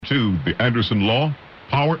to the Anderson Law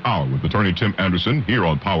Power Hour with Attorney Tim Anderson here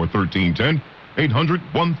on Power 1310.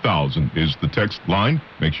 800-1000 is the text line.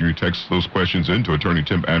 Make sure you text those questions in to Attorney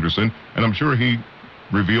Tim Anderson, and I'm sure he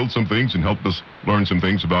revealed some things and helped us learn some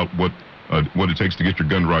things about what it takes to get your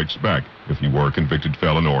gun rights back if you were a convicted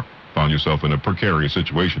felon or found yourself in a precarious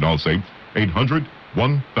situation. I'll say 800-1000.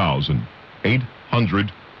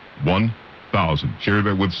 800-1000. Share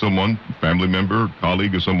that with someone, family member,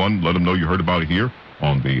 colleague, or someone. Let them know you heard about it here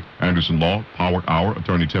on the Anderson Law Power Hour.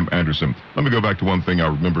 Attorney Tim Anderson. Let me go back to one thing I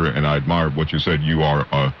remember, and I admired what you said. You are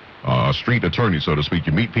a street attorney, so to speak.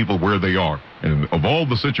 You meet people where they are. And of all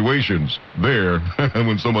the situations there,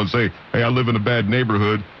 when someone say, hey, I live in a bad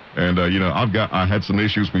neighborhood, and, I had some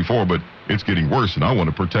issues before, but it's getting worse, and I want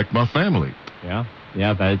to protect my family. Yeah,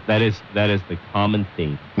 that is the common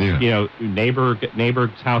theme. Yeah. Neighbor's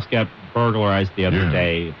house got burglarized the other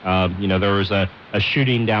day. There was a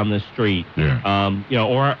shooting down the street. Yeah. A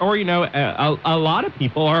lot of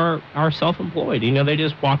people are self-employed. They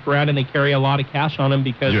just walk around and they carry a lot of cash on them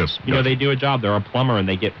because they do a job. They're a plumber and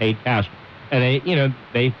they get paid cash, and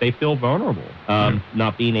they feel vulnerable,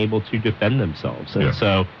 not being able to defend themselves. And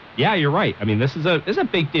so, yeah, you're right. I mean, this is a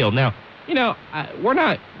big deal. Now, we're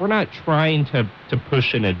not trying to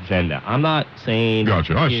push an agenda. I'm not saying.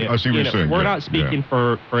 Gotcha. I see what you're saying. We're not speaking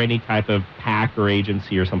for any type of PAC or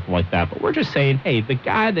agency or something like that. But we're just saying, hey, the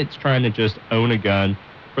guy that's trying to just own a gun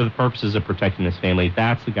for the purposes of protecting his family,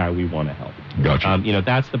 that's the guy we want to help. Gotcha.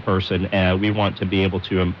 That's the person we want to be able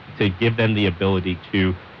to give them the ability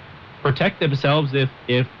to protect themselves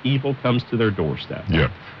if evil comes to their doorstep. Yeah.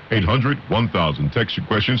 800-1000. Text your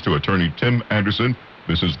questions to Attorney Tim Anderson.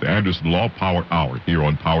 This is the Anderson Law Power Hour here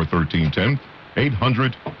on Power 1310.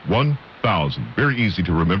 800-1000. Very easy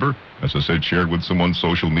to remember. As I said, shared with someone's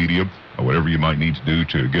social media or whatever you might need to do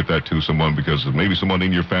to get that to someone, because maybe someone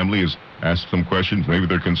in your family has asked some questions. Maybe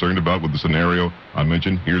they're concerned about with the scenario I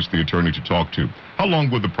mentioned. Here's the attorney to talk to. How long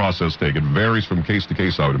would the process take? It varies from case to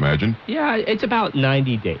case, I would imagine. Yeah, it's about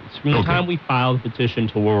 90 days. From the time we file the petition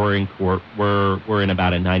to where we're in court, we're in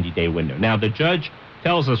about a 90-day window. Now, the judge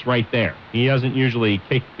tells us right there. He doesn't usually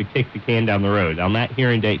kick the can down the road. On that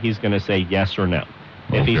hearing date, he's going to say yes or no.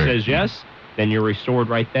 If he says yes, then you're restored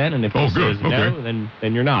right then, and if he says no, then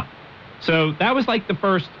you're not. So that was like the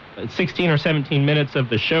first 16 or 17 minutes of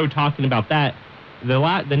the show talking about that.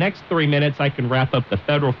 The next 3 minutes, I can wrap up the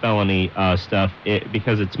federal felony stuff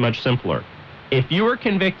because it's much simpler. If you are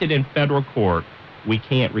convicted in federal court, we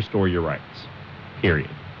can't restore your rights. Period.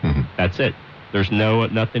 Mm-hmm. That's it. There's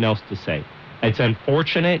nothing else to say. It's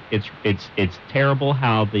unfortunate. It's terrible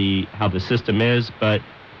how the system is, but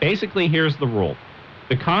basically here's the rule.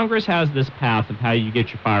 The Congress has this path of how you get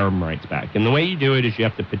your firearm rights back, and the way you do it is you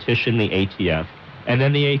have to petition the ATF, and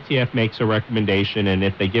then the ATF makes a recommendation, and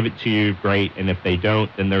if they give it to you, great, and if they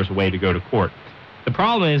don't, then there's a way to go to court. The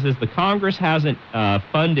problem is the Congress hasn't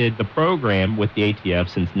funded the program with the ATF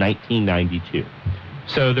since 1992.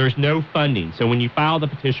 So there's no funding. So when you file the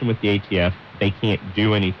petition with the ATF, they can't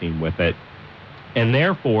do anything with it. And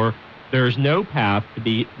therefore, there's no path to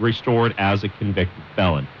be restored as a convicted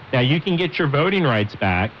felon. Now, you can get your voting rights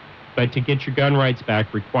back, but to get your gun rights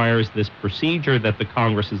back requires this procedure that the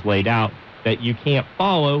Congress has laid out that you can't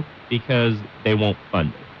follow because they won't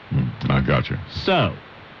fund it. I gotcha. So,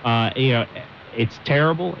 it's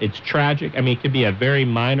terrible. It's tragic. I mean, it could be a very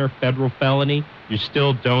minor federal felony. You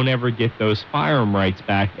still don't ever get those firearm rights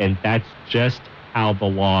back, and that's just how the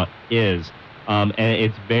law is. And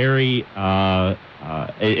it's very,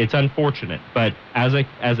 it's unfortunate. But as a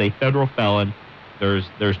federal felon,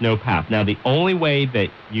 there's no path. Now, the only way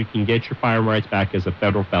that you can get your firearm rights back as a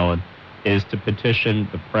federal felon is to petition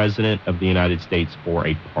the President of the United States for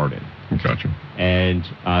a pardon. Gotcha. And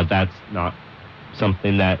that's not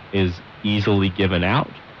something that is easily given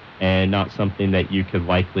out, and not something that you could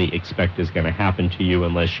likely expect is going to happen to you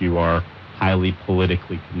unless you are highly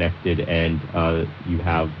politically connected and you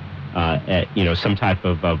have some type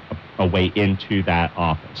of a way into that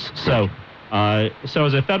office. So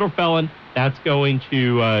as a federal felon, that's going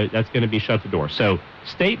to be shut the door. So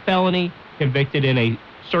state felony, convicted in a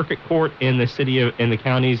circuit court in the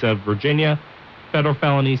counties of Virginia, federal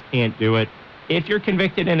felonies can't do it. If you're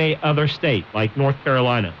convicted in a other state like North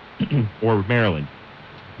Carolina or Maryland,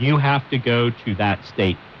 you have to go to that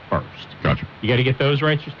state first. Gotcha. You got to get those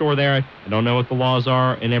rights restored there. I don't know what the laws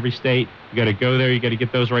are in every state. You got to go there. You got to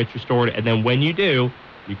get those rights restored, and then when you do,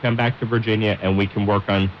 you come back to Virginia, and we can work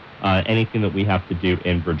on anything that we have to do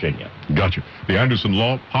in Virginia. Gotcha. The Anderson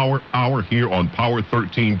Law Power Hour here on Power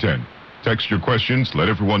 1310. Text your questions. Let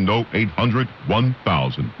everyone know.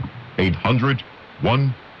 800-1000.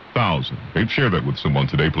 800-1000. Share that with someone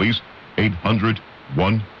today, please. 800-1000.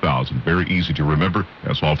 1000. Very easy to remember.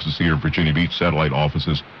 As offices here in Virginia Beach, satellite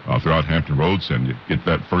offices throughout Hampton Roads, and you get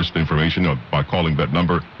that first information by calling that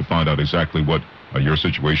number to find out exactly what your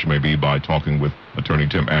situation may be by talking with Attorney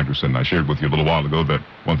Tim Anderson. I shared with you a little while ago that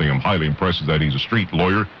one thing I'm highly impressed is that he's a street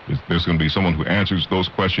lawyer. There's going to be someone who answers those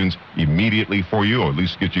questions immediately for you, or at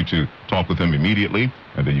least get you to talk with him immediately,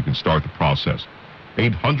 and then you can start the process.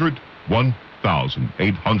 800-1000.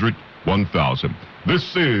 800-1000.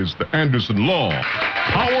 This is the Anderson Law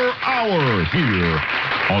Power Hour here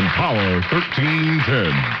on Power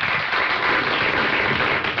 1310.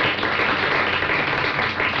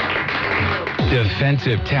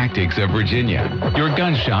 Defensive Tactics of Virginia. Your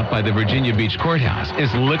gun shop by the Virginia Beach Courthouse is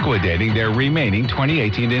liquidating their remaining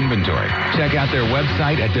 2018 inventory. Check out their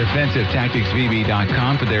website at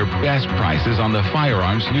defensivetacticsvb.com for their best prices on the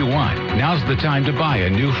firearms you want. Now's the time to buy a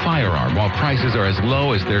new firearm while prices are as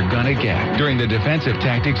low as they're gonna get during the Defensive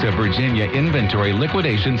Tactics of Virginia inventory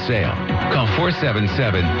liquidation sale. Call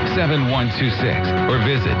 477-7126 or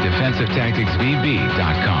visit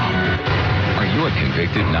defensivetacticsvb.com. Are you a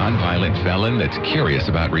convicted nonviolent felon that's curious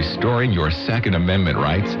about restoring your Second Amendment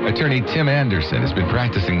rights? Attorney Tim Anderson has been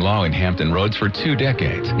practicing law in Hampton Roads for 2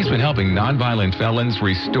 decades. He's been helping nonviolent felons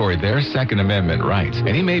restore their Second Amendment rights, and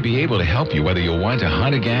he may be able to help you whether you want to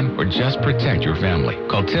hunt again or just protect your family.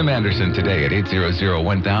 Call Tim Anderson today at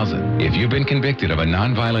 800-1000. If you've been convicted of a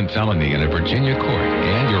nonviolent felony in a Virginia court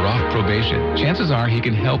and you're off probation, chances are he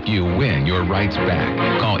can help you win your rights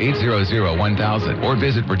back. Call 800-1000 or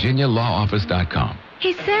visit virginialawoffice.com.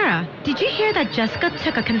 Hey, Sarah, did you hear that Jessica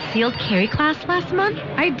took a concealed carry class last month?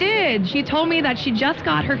 I did. She told me that she just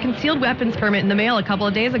got her concealed weapons permit in the mail a couple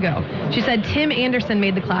of days ago. She said Tim Anderson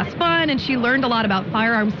made the class fun, and she learned a lot about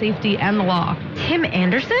firearm safety and the law. Tim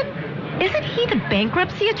Anderson? Isn't he the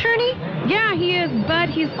bankruptcy attorney? Yeah, he is, but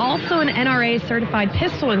he's also an NRA certified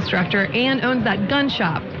pistol instructor and owns that gun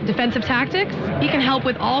shop. Defensive Tactics? He can help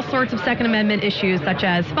with all sorts of Second Amendment issues, such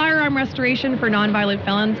as firearm restoration for nonviolent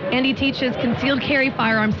felons, and he teaches concealed carry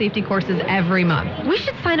firearm safety courses every month. We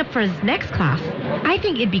should sign up for his next class. I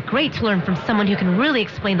think it'd be great to learn from someone who can really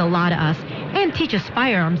explain the law to us and teach us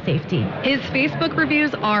firearm safety. His Facebook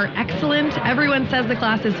reviews are excellent. Everyone says the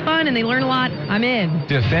class is fun and they learn a lot. I'm in.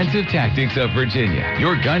 Defensive Tactics of Virginia.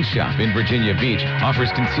 Your gun shop in Virginia Beach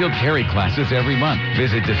offers concealed carry classes every month.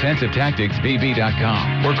 Visit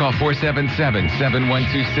defensivetacticsvb.com or call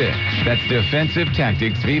 477-7126. That's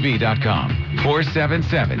defensivetacticsvb.com.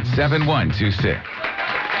 477-7126.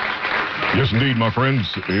 Yes, indeed, my friends.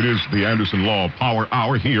 It is the Anderson Law Power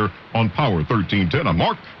Hour here on Power 1310. I'm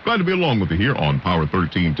Mark. Glad to be along with you here on Power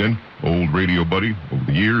 1310. Old radio buddy over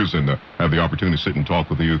the years, and have the opportunity to sit and talk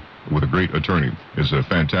with you with a great attorney. It's a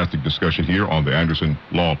fantastic discussion here on the Anderson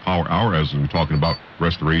Law Power Hour as we're talking about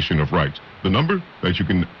restoration of rights. The number that you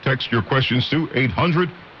can text your questions to,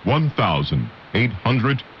 800-1000.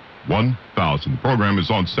 800-1000. The program is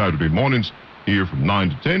on Saturday mornings here from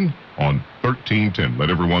 9 to 10 on 1310. Let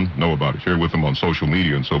everyone know about it. Share with them on social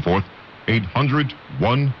media and so forth.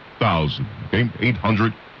 800-1000. Okay,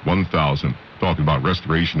 800-1000. Talking about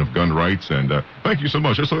restoration of gun rights, and thank you so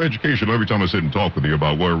much. It's so educational every time I sit and talk with you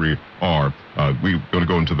about where we are. We're going to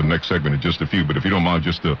go into the next segment in just a few, but if you don't mind,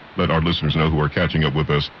 just to let our listeners know who are catching up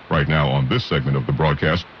with us right now on this segment of the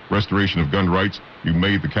broadcast, restoration of gun rights, you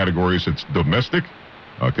made the categories. It's domestic,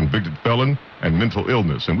 convicted felon, and mental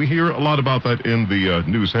illness. And we hear a lot about that in the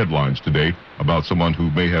news headlines today, about someone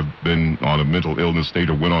who may have been on a mental illness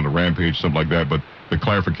state or went on a rampage, something like that. But the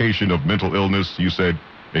clarification of mental illness, you said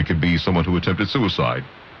it could be someone who attempted suicide.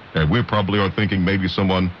 And we probably are thinking maybe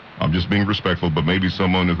someone, I'm just being respectful, but maybe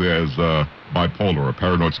someone who has bipolar or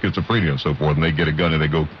paranoid schizophrenia and so forth, and they get a gun and they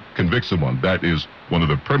go convict someone. That is one of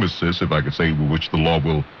the premises, if I could say, with which the law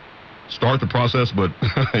will start the process, but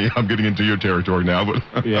I'm getting into your territory now, but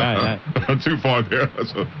yeah. Too far there.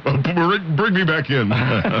 So, bring me back in.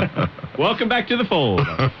 Welcome back to the fold.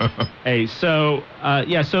 Hey, so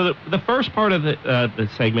the first part of the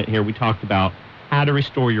segment here, we talked about how to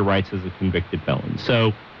restore your rights as a convicted felon.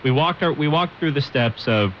 So we walked through the steps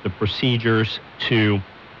of the procedures to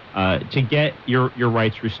get your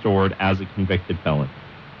rights restored as a convicted felon.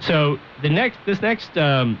 So this next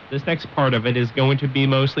part of it is going to be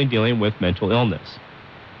mostly dealing with mental illness.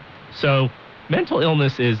 So mental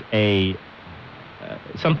illness is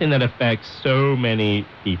something that affects so many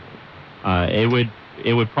people.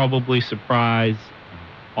 It would probably surprise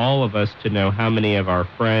all of us to know how many of our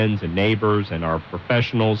friends and neighbors and our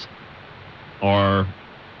professionals are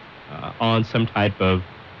on some type of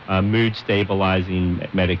mood stabilizing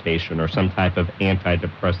medication or some type of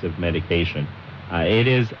antidepressive medication. It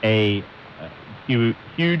is a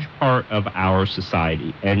huge part of our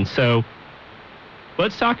society. And so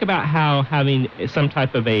let's talk about how having some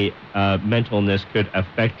type of a mental illness could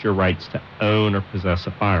affect your rights to own or possess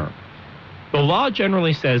a firearm. The law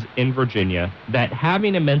generally says in Virginia that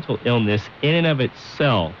having a mental illness in and of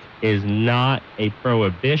itself is not a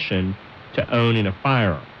prohibition to owning a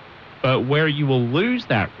firearm. But where you will lose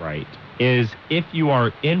that right is if you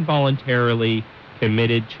are involuntarily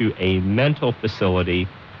committed to a mental facility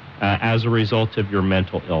as a result of your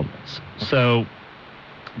mental illness. So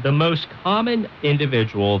the most common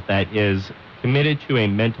individual that is committed to a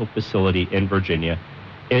mental facility in Virginia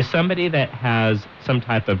is somebody that has some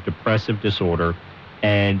type of depressive disorder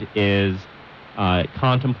and is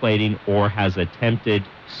contemplating or has attempted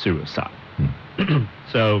suicide.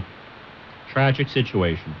 So, tragic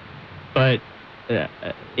situation. But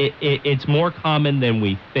it's more common than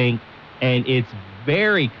we think, and it's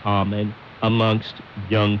very common amongst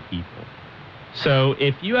young people. So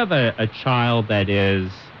if you have a child that is,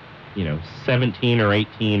 17 or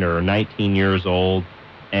 18 or 19 years old,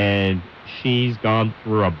 and she's gone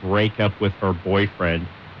through a breakup with her boyfriend,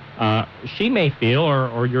 she may feel,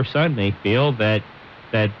 or your son may feel, that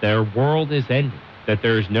their world is ending, that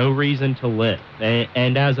there's no reason to live.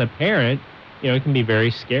 And as a parent, it can be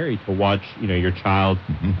very scary to watch, your child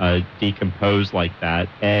decompose like that.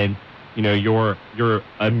 And, your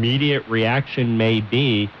immediate reaction may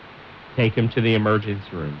be take him to the emergency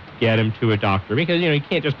room, get him to a doctor, because, you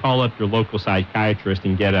can't just call up your local psychiatrist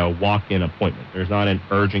and get a walk-in appointment. There's not an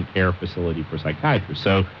urgent care facility for psychiatrists.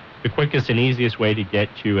 So the quickest and easiest way to get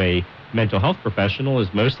to a mental health professional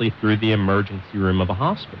is mostly through the emergency room of a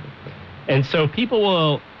hospital. And so people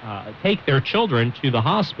will take their children to the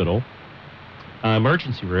hospital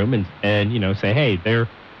emergency room and say, hey,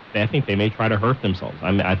 I think they may try to hurt themselves.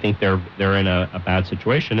 I think they're in a bad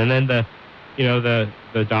situation. And then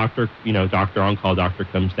the doctor, doctor on call doctor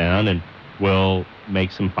comes down and will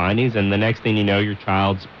make some findings. And the next thing you know, your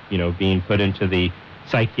child's being put into the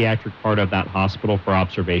psychiatric part of that hospital for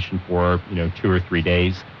observation for 2 or 3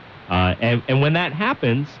 days. And when that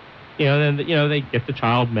happens, then they get the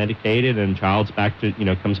child medicated and child's back to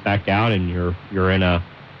comes back out and you're in a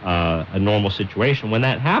normal situation. When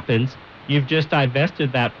that happens, you've just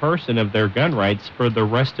divested that person of their gun rights for the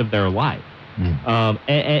rest of their life.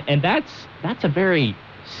 And that's a very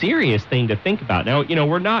serious thing to think about. Now,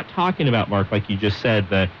 we're not talking about, Mark, like you just said,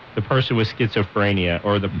 the person with schizophrenia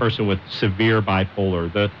or the person with severe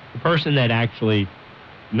bipolar, the person that actually,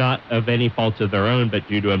 not of any fault of their own, but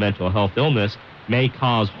due to a mental health illness, may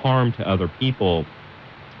cause harm to other people.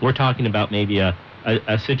 We're talking about maybe a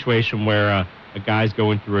situation where a guy's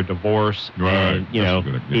going through a divorce, and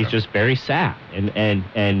he's just very sad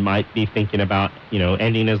and might be thinking about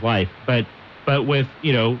ending his life. But with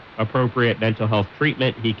appropriate mental health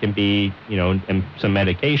treatment, he can be and some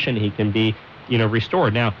medication, he can be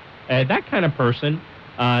restored. Now that kind of person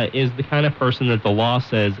is the kind of person that the law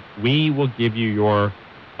says we will give you your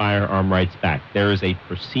firearm rights back. There is a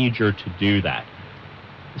procedure to do that.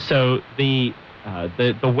 So the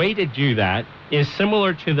way to do that is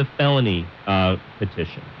similar to the felony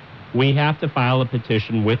petition. We have to file a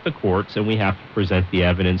petition with the courts, and we have to present the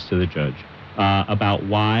evidence to the judge about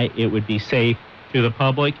why it would be safe to the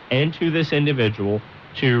public and to this individual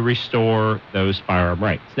to restore those firearm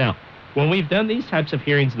rights. Now, when we've done these types of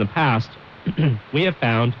hearings in the past, we have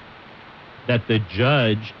found that the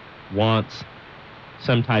judge wants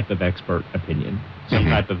some type of expert opinion, some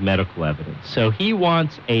type of medical evidence. So he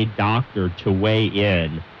wants a doctor to weigh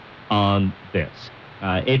in on this.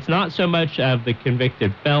 It's not so much of the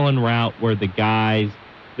convicted felon route where the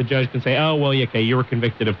judge can say, oh, well, okay, you were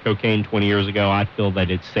convicted of cocaine 20 years ago. I feel that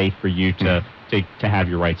it's safe for you to have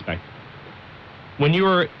your rights back. When you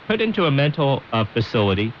were put into a mental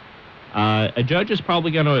facility, a judge is probably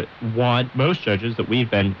going to want, most judges that we've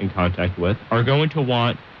been in contact with, are going to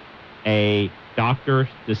want a doctor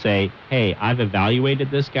to say, hey, I've evaluated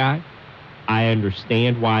this guy. I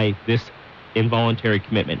understand why this involuntary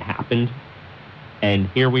commitment happened. And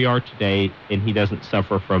here we are today, and he doesn't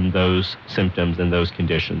suffer from those symptoms and those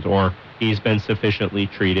conditions, or he's been sufficiently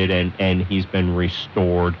treated and he's been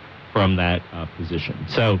restored from that position.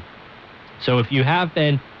 So if you have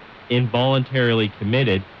been involuntarily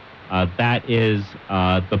committed, that is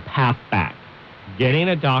the path back. Getting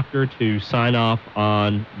a doctor to sign off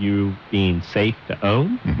on you being safe to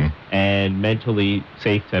own and mentally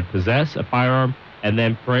safe to possess a firearm, and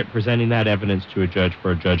then presenting that evidence to a judge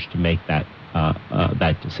for a judge to make that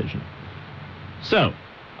decision. So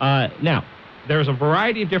now there's a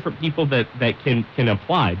variety of different people that can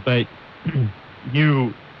apply, but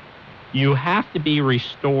you have to be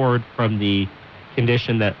restored from the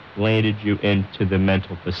condition that landed you into the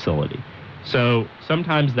mental facility. So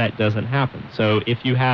sometimes that doesn't happen. So if you have